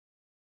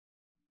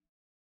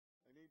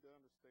need to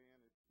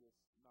understand it's just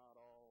not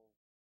all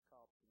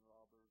cops and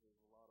robbers. There's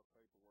a lot of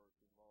paperwork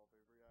involved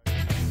every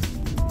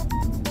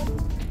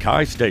action.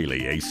 Kye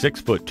Staley, a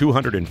 6-foot,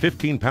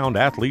 215-pound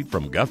athlete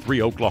from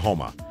Guthrie,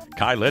 Oklahoma.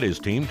 Kye led his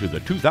team to the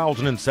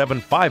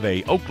 2007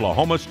 5A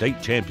Oklahoma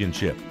State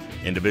Championship.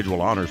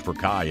 Individual honors for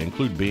Kye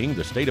include being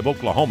the state of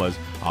Oklahoma's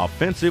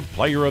Offensive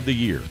Player of the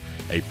Year,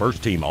 a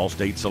first-team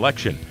All-State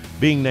selection,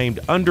 being named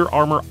Under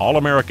Armour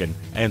All-American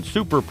and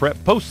Super Prep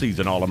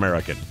Postseason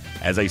All-American.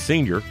 As a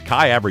senior,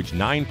 Kye averaged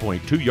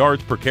 9.2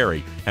 yards per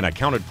carry and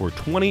accounted for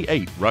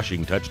 28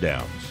 rushing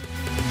touchdowns.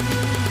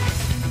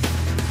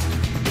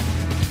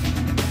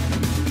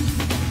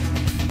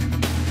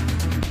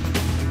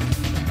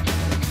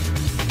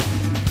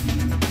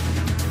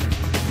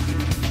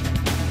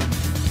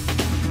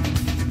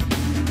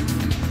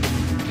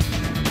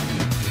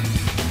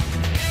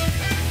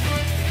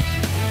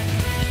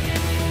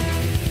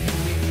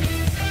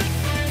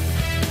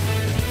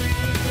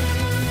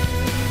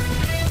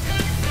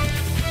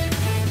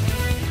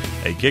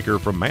 A kicker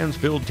from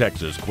Mansfield,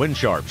 Texas, Quinn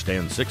Sharp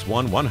stands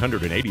 6'1",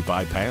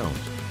 185 pounds.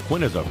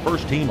 Quinn is a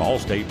first-team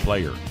All-State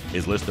player.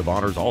 His list of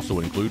honors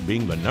also include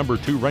being the number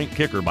 2 ranked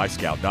kicker by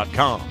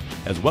Scout.com,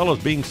 as well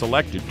as being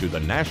selected to the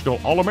National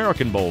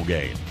All-American Bowl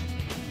game.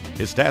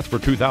 His stats for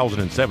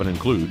 2007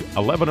 include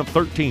 11 of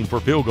 13 for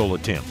field goal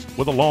attempts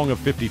with a long of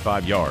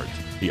 55 yards.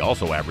 He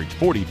also averaged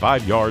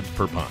 45 yards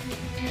per punt.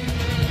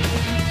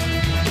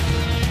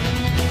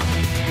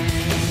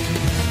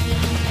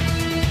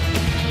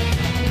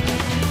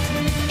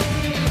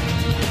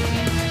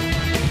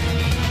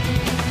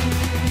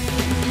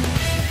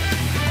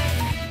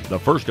 The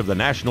first of the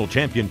national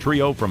champion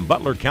trio from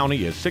Butler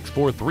County is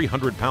 6'4",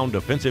 300-pound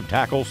defensive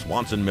tackle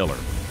Swanson Miller.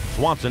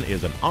 Swanson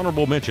is an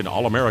honorable mention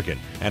All-American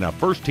and a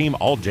first-team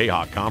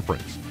All-Jayhawk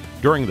Conference.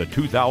 During the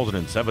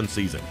 2007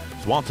 season,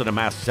 Swanson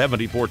amassed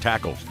 74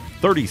 tackles,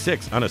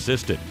 36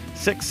 unassisted,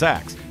 6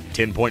 sacks,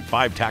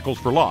 10.5 tackles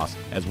for loss,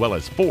 as well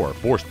as 4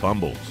 forced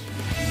fumbles.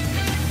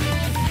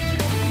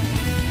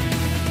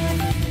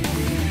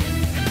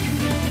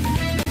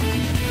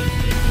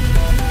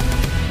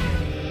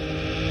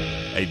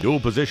 A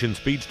dual-position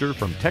speedster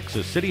from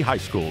Texas City High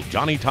School,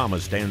 Johnny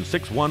Thomas stands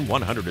 6'1",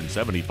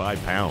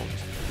 175 pounds.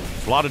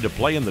 Slotted to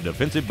play in the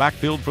defensive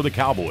backfield for the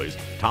Cowboys,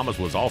 Thomas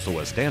was also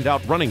a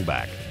standout running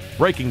back,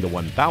 breaking the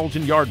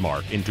 1,000-yard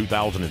mark in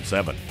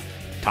 2007.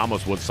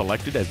 Thomas was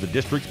selected as the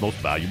district's most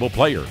valuable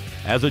player.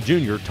 As a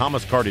junior,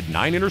 Thomas carded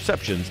 9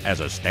 interceptions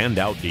as a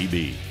standout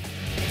DB.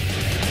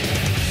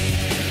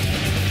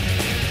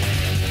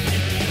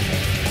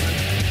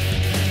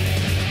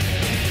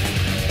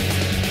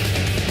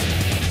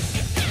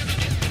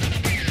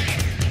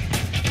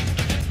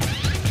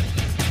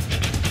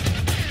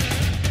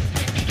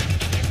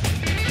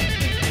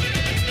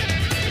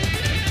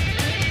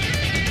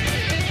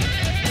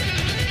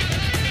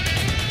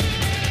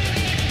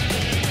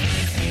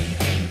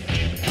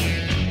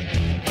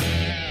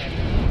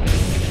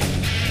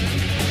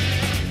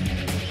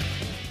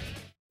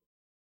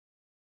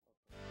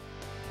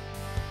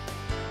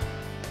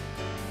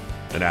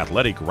 An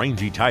athletic,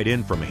 rangy tight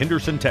end from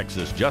Henderson,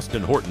 Texas,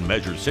 Justin Horton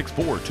measures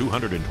 6'4",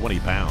 220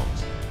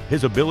 pounds.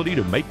 His ability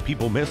to make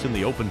people miss in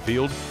the open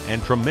field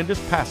and tremendous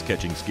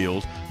pass-catching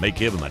skills make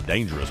him a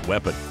dangerous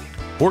weapon.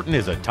 Horton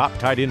is a top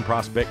tight end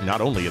prospect not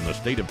only in the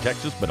state of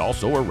Texas but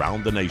also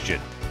around the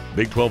nation.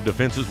 Big 12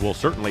 defenses will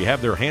certainly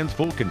have their hands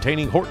full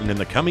containing Horton in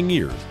the coming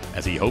years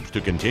as he hopes to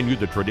continue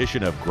the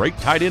tradition of great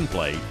tight end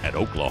play at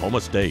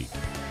Oklahoma State.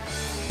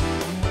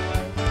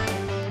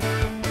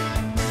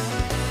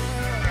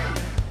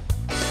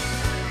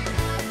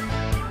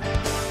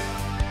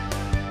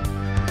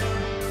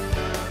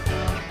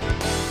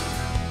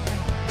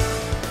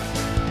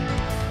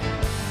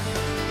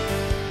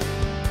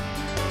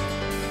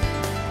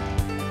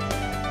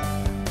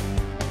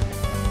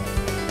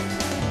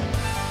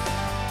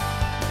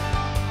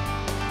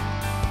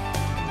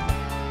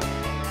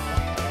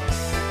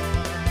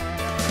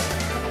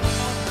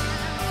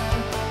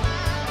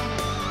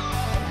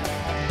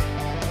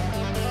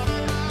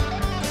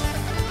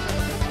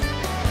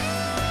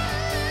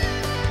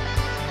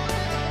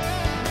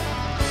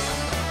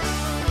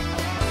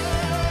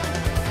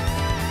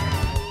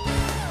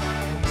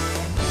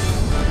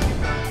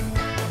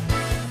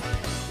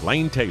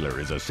 Lane Taylor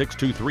is a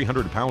 6'2",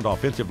 300-pound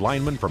offensive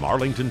lineman from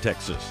Arlington,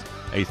 Texas.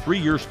 A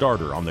 3-year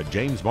starter on the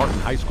James Martin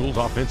High School's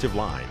offensive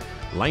line,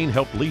 Lane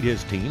helped lead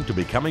his team to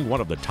becoming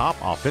one of the top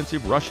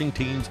offensive rushing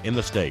teams in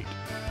the state.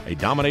 A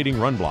dominating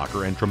run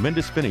blocker and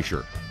tremendous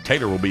finisher,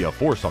 Taylor will be a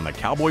force on the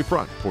Cowboy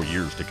front for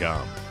years to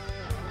come.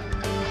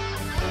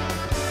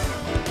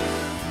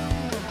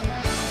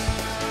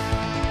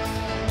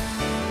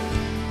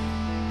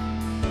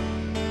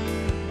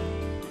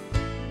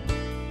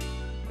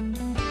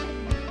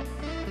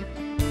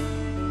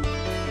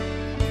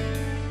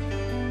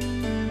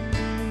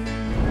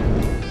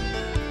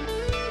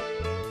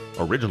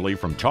 Originally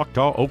from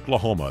Choctaw,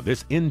 Oklahoma,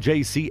 this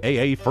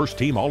NJCAA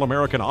first-team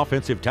All-American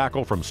offensive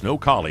tackle from Snow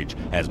College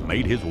has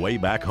made his way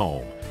back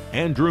home.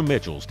 Andrew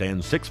Mitchell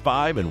stands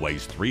 6'5" and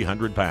weighs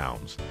 300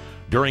 pounds.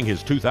 During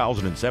his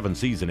 2007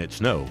 season at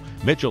Snow,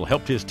 Mitchell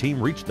helped his team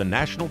reach the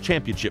national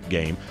championship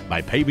game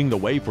by paving the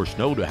way for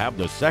Snow to have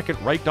the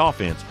second-ranked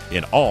offense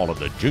in all of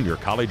the junior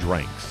college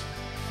ranks.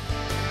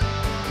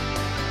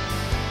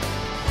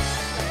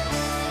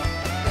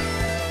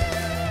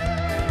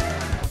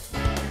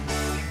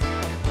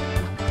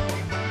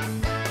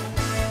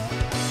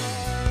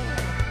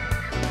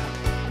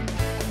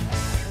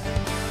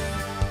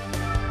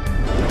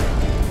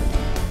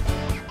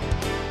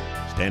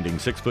 Standing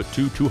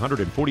 6'2",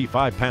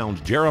 245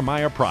 pounds,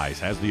 Jeremiah Price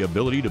has the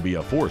ability to be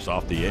a force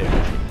off the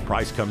edge.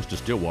 Price comes to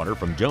Stillwater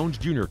from Jones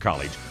Junior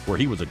College, where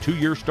he was a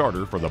 2-year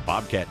starter for the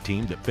Bobcat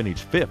team that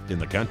finished 5th in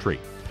the country.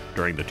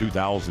 During the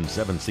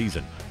 2007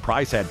 season,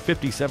 Price had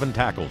 57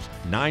 tackles,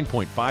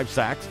 9.5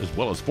 sacks, as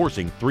well as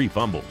forcing 3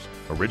 fumbles.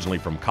 Originally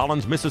from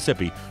Collins,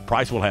 Mississippi,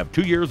 Price will have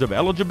 2 years of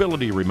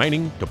eligibility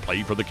remaining to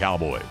play for the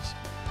Cowboys.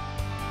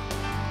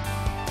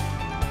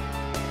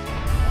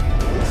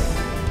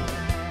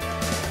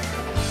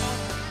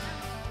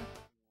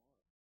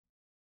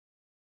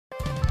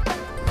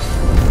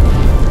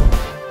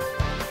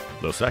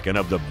 The second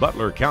of the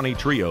Butler County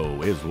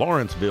trio is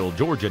Lawrenceville,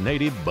 Georgia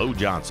native Beau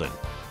Johnson.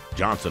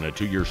 Johnson, a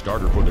 2-year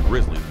starter for the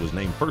Grizzlies, was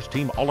named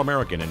first-team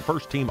All-American and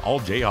first-team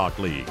All-Jayhawk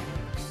League.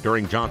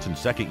 During Johnson's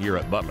second year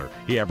at Butler,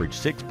 he averaged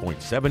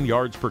 6.7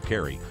 yards per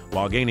carry,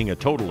 while gaining a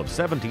total of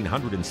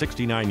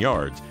 1,769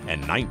 yards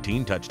and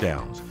 19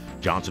 touchdowns.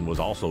 Johnson was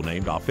also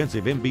named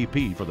Offensive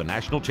MVP for the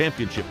national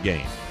championship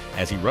game,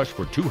 as he rushed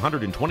for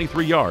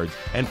 223 yards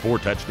and 4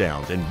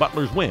 touchdowns in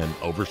Butler's win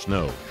over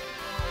Snow.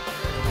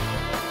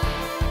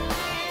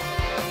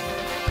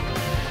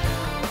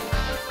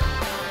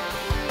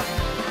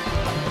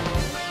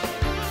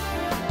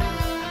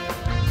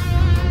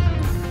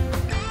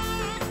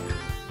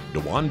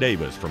 Dejuan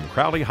Davis from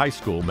Crowley High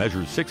School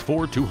measures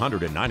 6'4",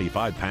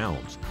 295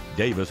 pounds.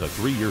 Davis, a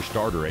 3-year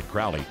starter at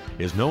Crowley,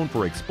 is known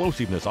for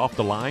explosiveness off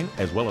the line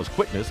as well as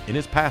quickness in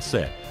his pass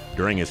set.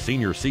 During his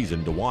senior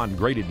season, Dejuan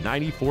graded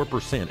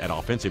 94% at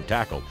offensive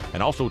tackle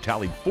and also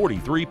tallied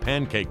 43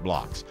 pancake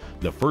blocks.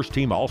 The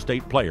first-team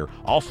All-State player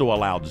also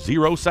allowed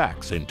 0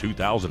 sacks in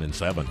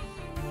 2007.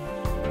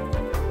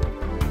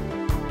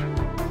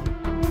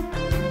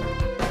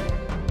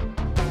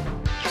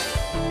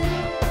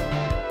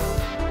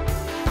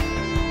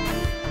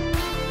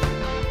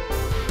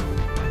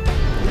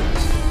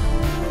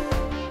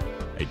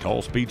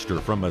 Tall speedster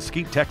from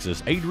Mesquite,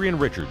 Texas, Adrian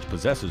Richards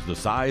possesses the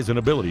size and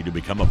ability to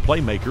become a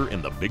playmaker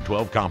in the Big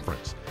 12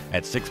 Conference.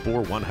 At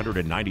 6'4",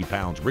 190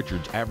 pounds,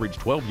 Richards averaged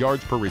 12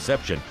 yards per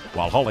reception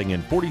while hauling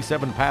in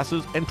 47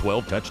 passes and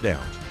 12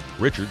 touchdowns.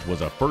 Richards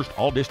was a first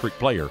All-District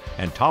player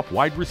and top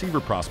wide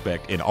receiver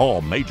prospect in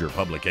all major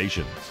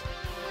publications.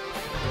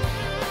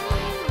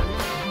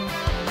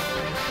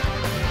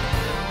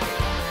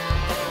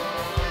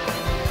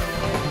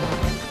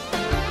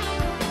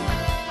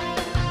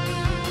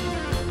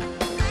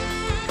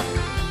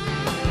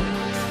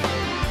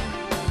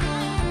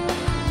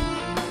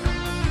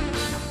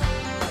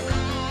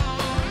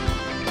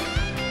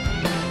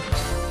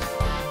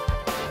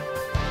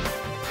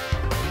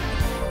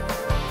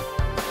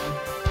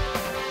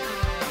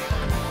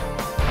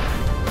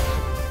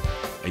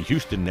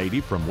 Houston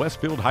native from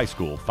Westfield High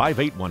School,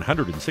 5'8",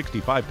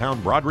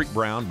 165-pound Brodrick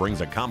Brown brings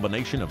a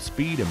combination of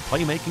speed and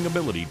playmaking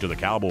ability to the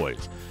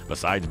Cowboys.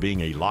 Besides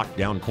being a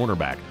lockdown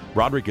cornerback,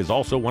 Brodrick is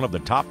also one of the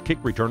top kick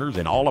returners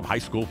in all of high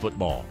school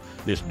football.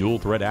 This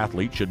dual-threat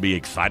athlete should be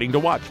exciting to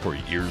watch for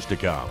years to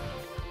come.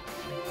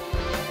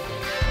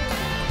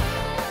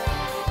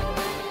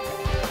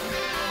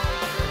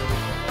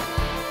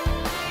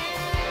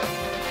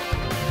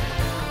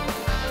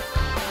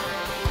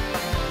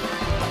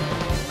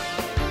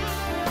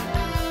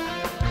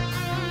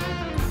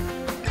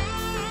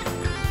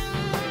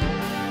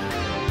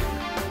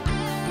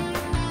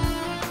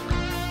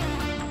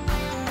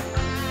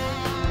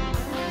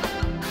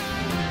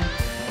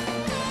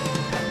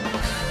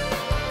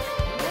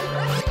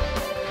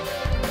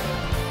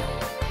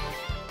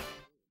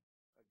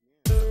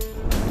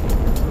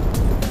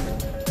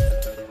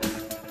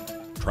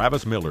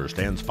 Travis Miller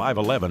stands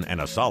 5'11" and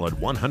a solid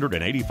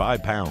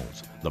 185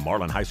 pounds. The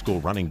Marlin High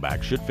School running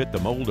back should fit the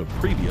mold of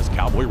previous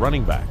Cowboy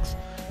running backs.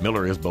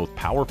 Miller is both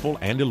powerful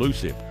and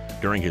elusive.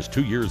 During his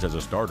 2 years as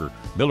a starter,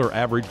 Miller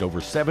averaged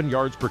over 7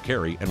 yards per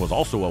carry and was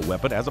also a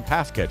weapon as a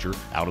pass catcher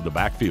out of the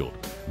backfield.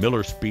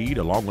 Miller's speed,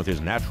 along with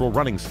his natural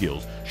running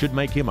skills, should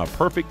make him a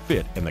perfect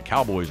fit in the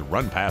Cowboys'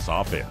 run-pass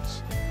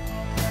offense.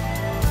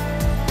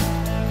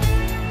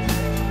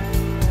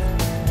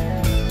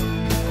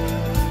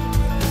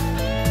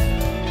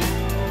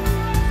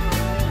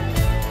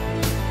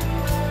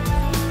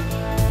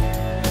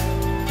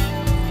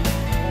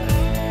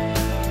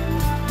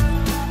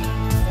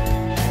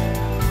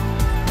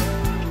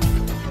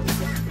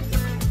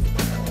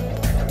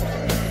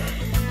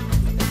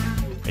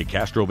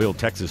 Castroville,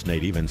 Texas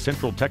native and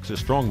Central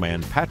Texas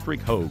strongman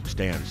Patrick Hoog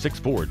stands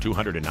 6'4",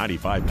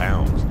 295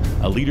 pounds.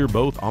 A leader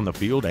both on the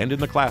field and in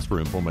the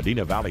classroom for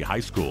Medina Valley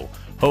High School,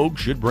 Hoog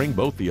should bring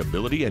both the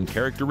ability and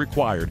character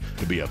required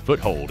to be a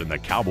foothold in the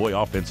Cowboy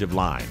offensive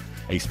line.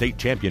 A state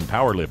champion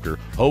powerlifter,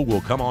 Hoog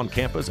will come on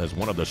campus as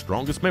one of the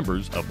strongest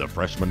members of the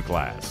freshman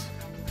class.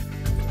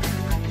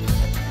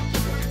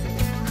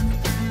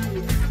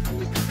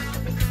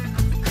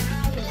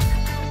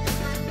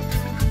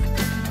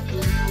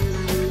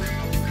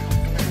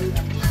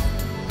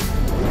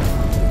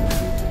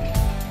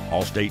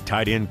 All-state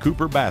tight end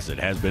Cooper Bassett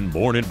has been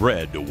born and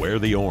bred to wear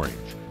the orange.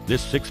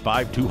 This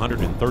 6'5",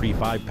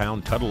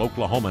 235-pound Tuttle,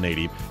 Oklahoma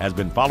native has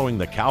been following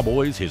the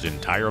Cowboys his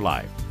entire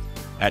life.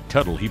 At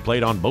Tuttle, he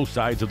played on both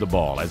sides of the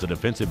ball as a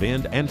defensive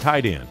end and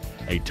tight end.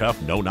 A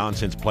tough,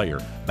 no-nonsense player,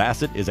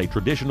 Bassett is a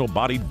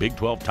traditional-bodied Big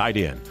 12 tight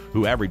end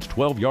who averaged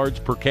 12 yards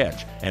per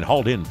catch and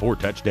hauled in 4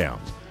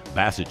 touchdowns.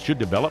 Bassett should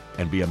develop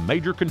and be a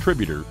major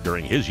contributor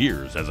during his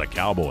years as a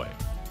Cowboy.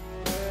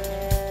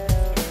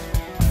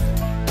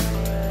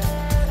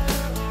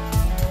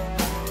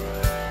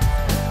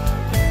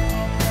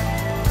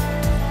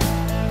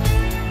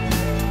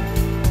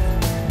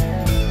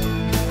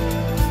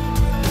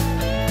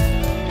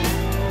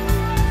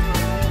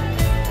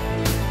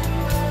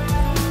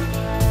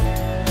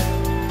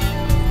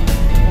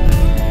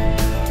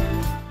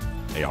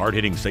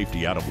 Hard-hitting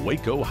safety out of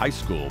Waco High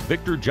School,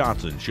 Victor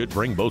Johnson should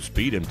bring both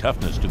speed and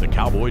toughness to the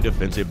Cowboy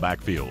defensive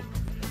backfield.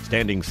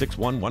 Standing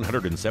 6'1",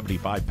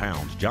 175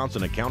 pounds,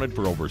 Johnson accounted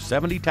for over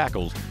 70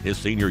 tackles his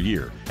senior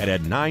year and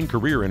had 9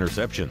 career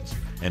interceptions.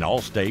 An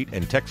All-State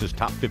and Texas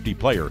top 50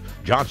 player,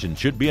 Johnson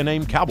should be a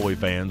name Cowboy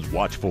fans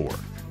watch for.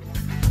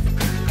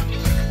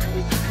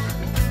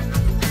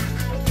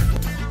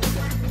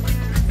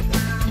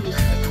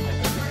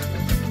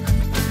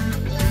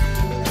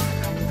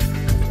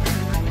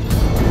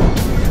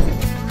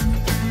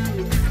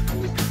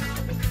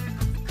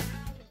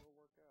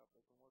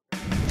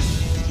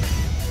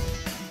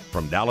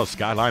 From Dallas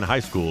Skyline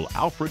High School,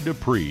 Alfred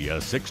Dupree, a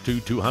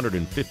 6'2",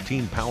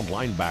 215-pound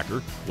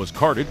linebacker, was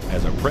carded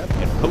as a prep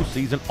and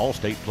postseason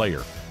All-State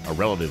player, a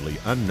relatively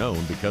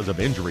unknown because of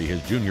injury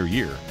his junior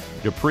year.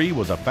 Dupree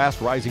was a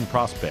fast-rising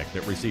prospect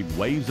that received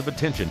waves of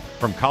attention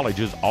from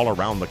colleges all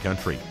around the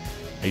country.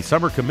 A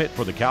summer commit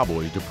for the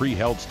Cowboys, Dupree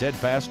held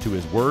steadfast to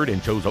his word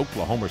and chose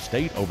Oklahoma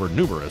State over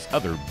numerous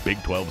other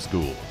Big 12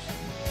 schools.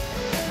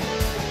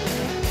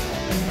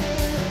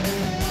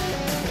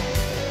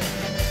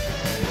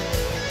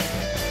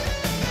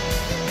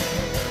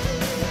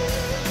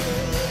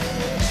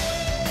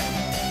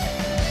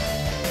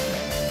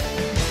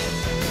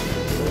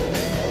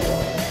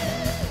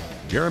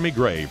 Jeremy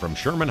Gray from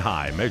Sherman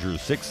High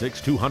measures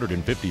 6'6",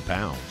 250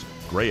 pounds.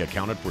 Gray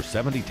accounted for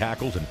 70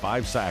 tackles and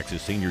 5 sacks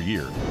his senior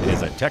year and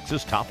is a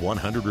Texas top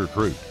 100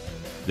 recruit.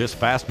 This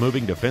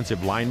fast-moving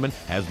defensive lineman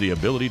has the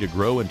ability to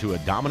grow into a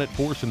dominant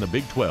force in the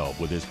Big 12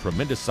 with his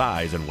tremendous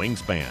size and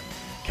wingspan.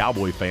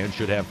 Cowboy fans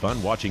should have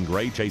fun watching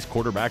Gray chase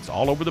quarterbacks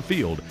all over the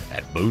field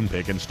at Boone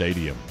Pickens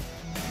Stadium.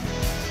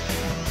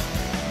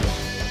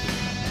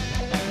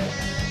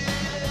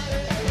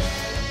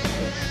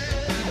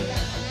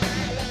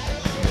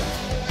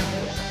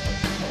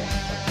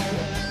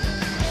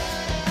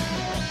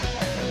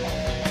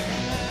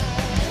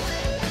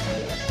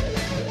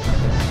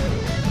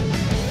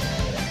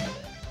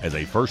 As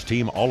a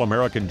first-team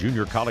All-American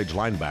junior college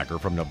linebacker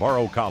from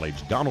Navarro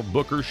College, Donald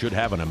Booker should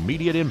have an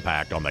immediate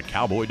impact on the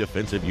Cowboy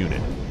defensive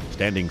unit.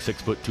 Standing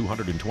 6',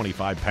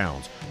 225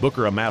 pounds,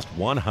 Booker amassed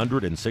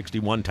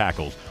 161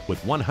 tackles,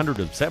 with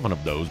 107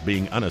 of those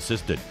being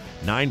unassisted,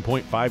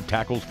 9.5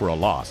 tackles for a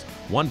loss,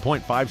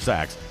 1.5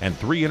 sacks, and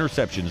 3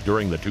 interceptions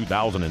during the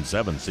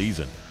 2007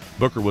 season.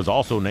 Booker was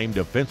also named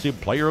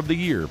Defensive Player of the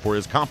Year for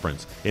his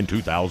conference in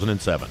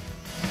 2007.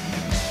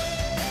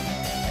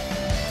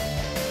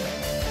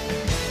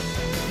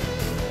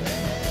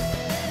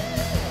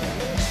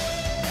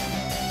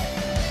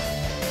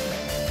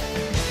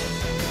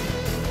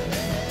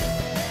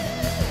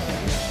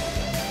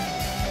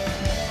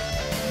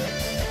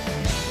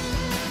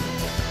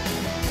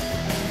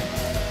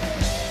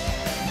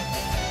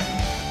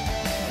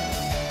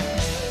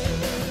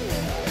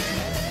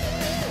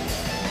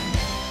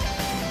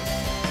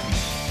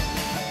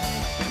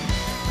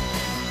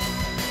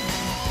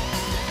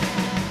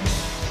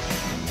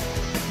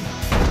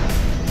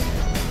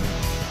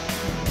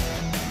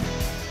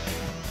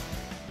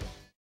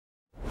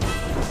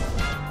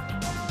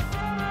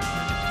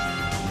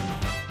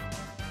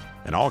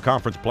 An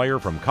all-conference player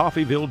from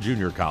Coffeyville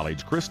Junior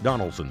College, Chris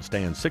Donaldson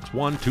stands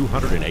 6'1",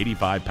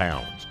 285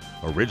 pounds.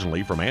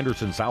 Originally from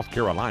Anderson, South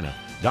Carolina,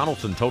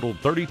 Donaldson totaled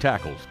 30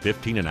 tackles,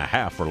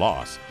 15.5 for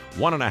loss,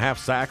 1.5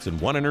 sacks,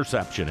 and 1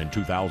 interception in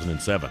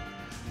 2007.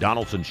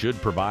 Donaldson should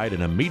provide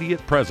an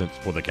immediate presence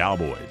for the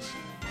Cowboys.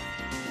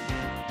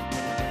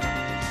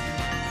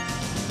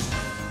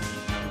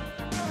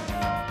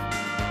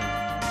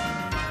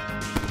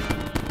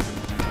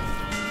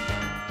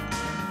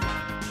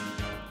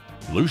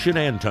 Lucien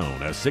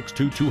Antoine, a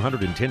 6'2",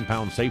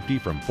 210-pound safety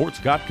from Fort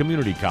Scott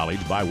Community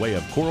College by way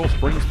of Coral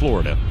Springs,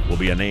 Florida, will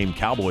be a name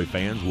Cowboy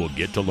fans will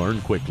get to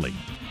learn quickly.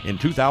 In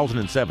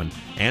 2007,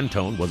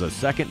 Antoine was a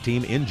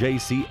second-team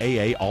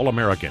NJCAA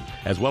All-American,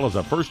 as well as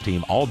a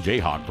first-team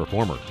All-Jayhawk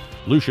performer.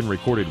 Lucien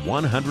recorded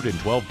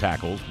 112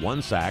 tackles,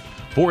 1 sack,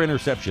 4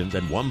 interceptions,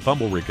 and 1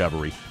 fumble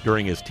recovery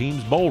during his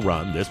team's bowl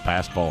run this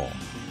past fall.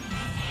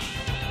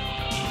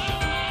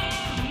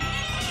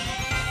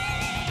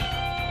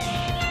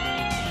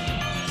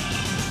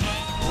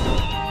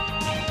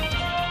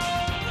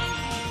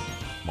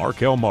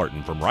 Markelle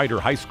Martin from Ryder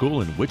High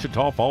School in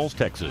Wichita Falls,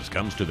 Texas,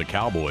 comes to the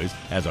Cowboys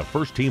as a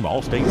first-team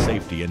All-State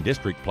safety and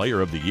District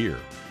Player of the Year.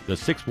 The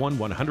 6'1",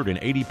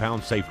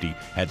 180-pound safety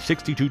had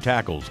 62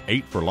 tackles,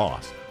 8 for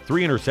loss,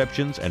 3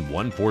 interceptions, and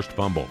 1 forced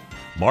fumble.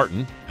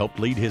 Martin helped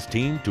lead his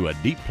team to a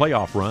deep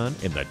playoff run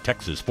in the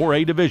Texas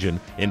 4A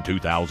division in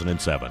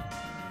 2007.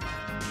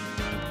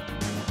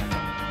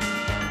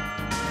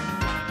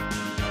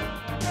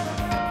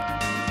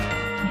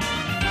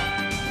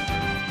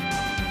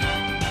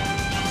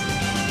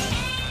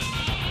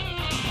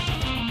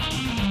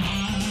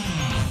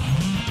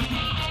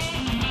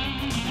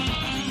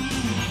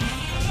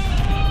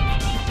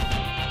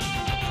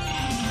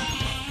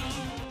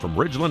 From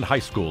Ridgeland High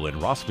School in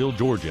Rossville,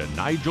 Georgia,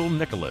 Nigel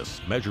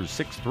Nicholas measures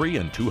 6'3"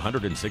 and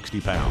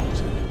 260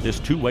 pounds. This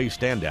two-way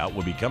standout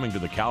will be coming to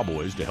the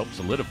Cowboys to help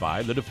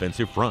solidify the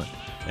defensive front.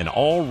 An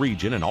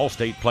all-region and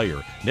all-state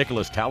player,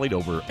 Nicholas tallied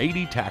over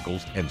 80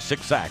 tackles and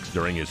 6 sacks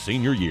during his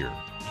senior year.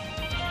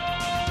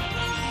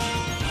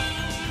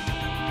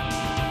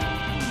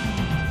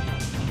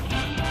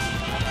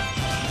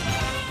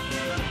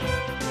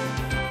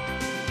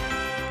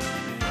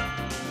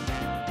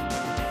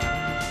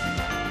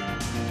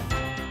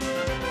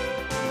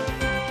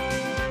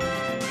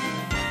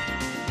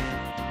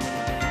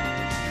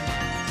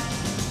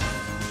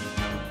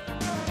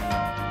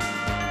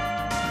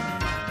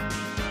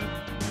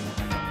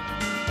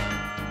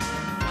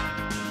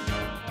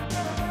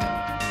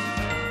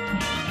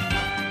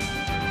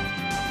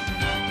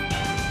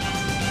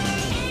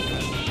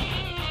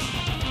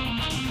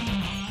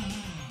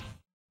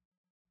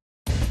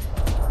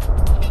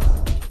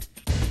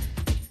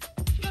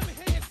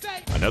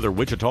 Another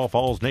Wichita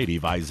Falls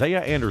native,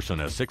 Isaiah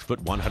Anderson, a 6',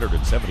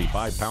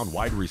 175-pound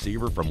wide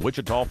receiver from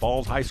Wichita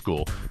Falls High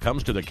School,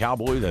 comes to the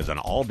Cowboys as an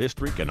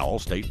all-district and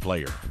all-state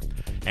player.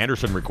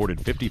 Anderson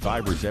recorded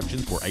 55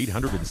 receptions for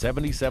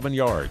 877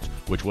 yards,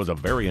 which was a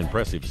very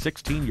impressive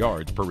 16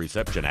 yards per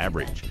reception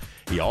average.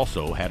 He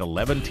also had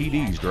 11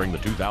 TDs during the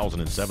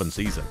 2007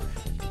 season.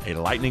 A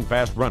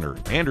lightning-fast runner,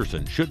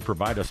 Anderson should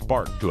provide a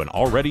spark to an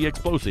already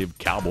explosive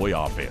Cowboy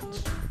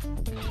offense.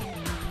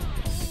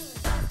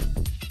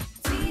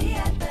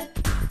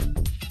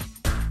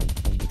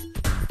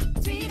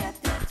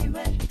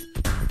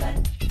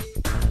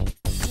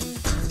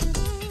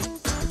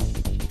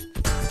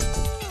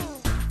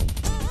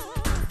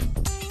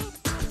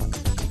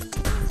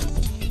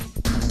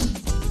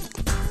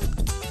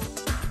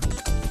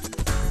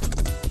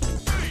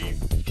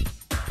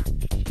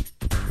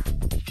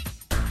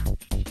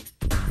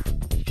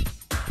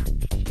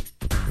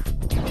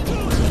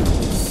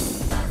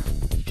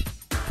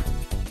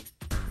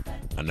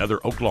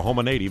 Another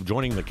Oklahoma native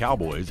joining the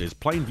Cowboys is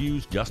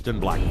Plainview's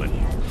Justin Blackmon.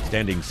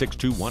 Standing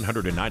 6'2",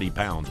 190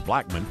 pounds,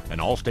 Blackmon,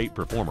 an all-state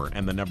performer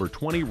and the number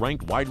 20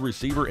 ranked wide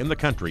receiver in the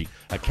country,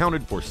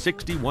 accounted for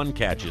 61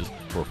 catches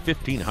for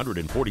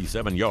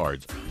 1,547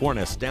 yards for an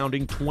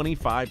astounding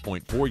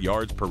 25.4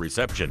 yards per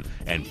reception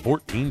and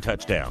 14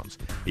 touchdowns.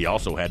 He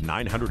also had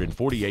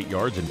 948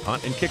 yards in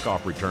punt and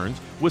kickoff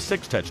returns with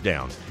 6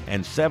 touchdowns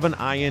and 7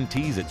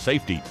 INTs at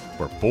safety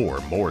for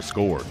 4 more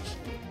scores.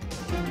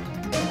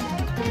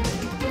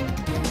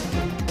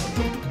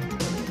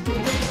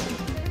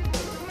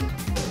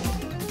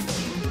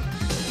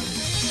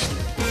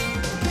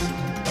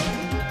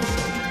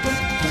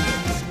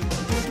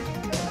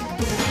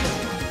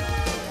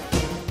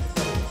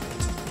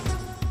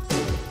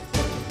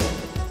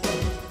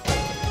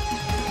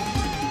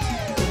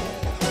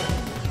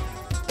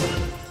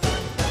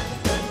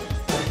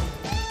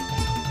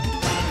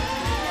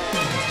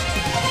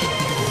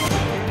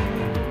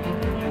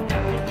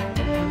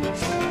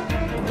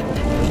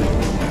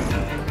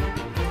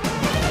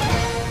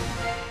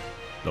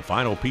 The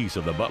final piece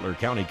of the Butler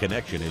County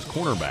connection is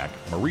cornerback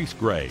Maurice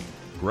Gray.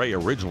 Gray,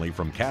 originally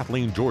from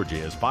Kathleen, Georgia,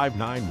 is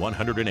 5'9",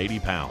 180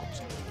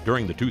 pounds.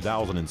 During the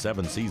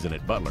 2007 season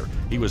at Butler,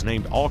 he was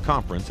named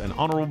All-Conference and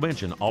Honorable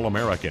Mention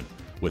All-American,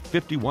 with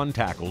 51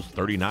 tackles,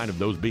 39 of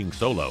those being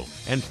solo,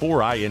 and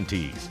 4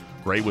 INTs.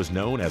 Gray was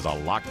known as a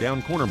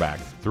lockdown cornerback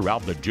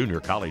throughout the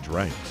junior college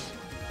ranks.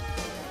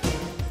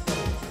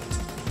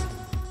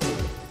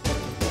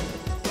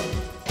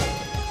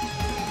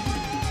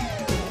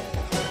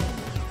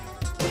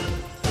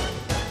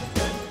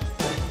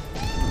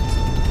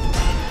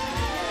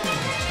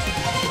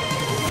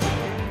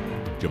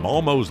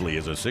 Jamal Mosley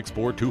is a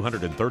 6'4",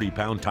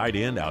 230-pound tight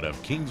end out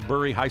of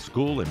Kingsbury High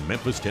School in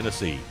Memphis,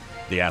 Tennessee.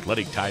 The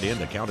athletic tight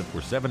end accounted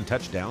for 7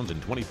 touchdowns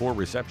and 24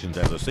 receptions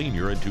as a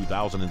senior in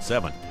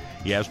 2007.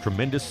 He has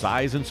tremendous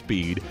size and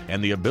speed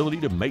and the ability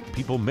to make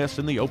people miss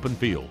in the open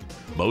field.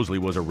 Mosley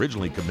was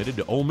originally committed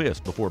to Ole Miss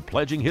before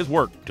pledging his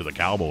work to the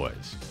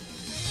Cowboys.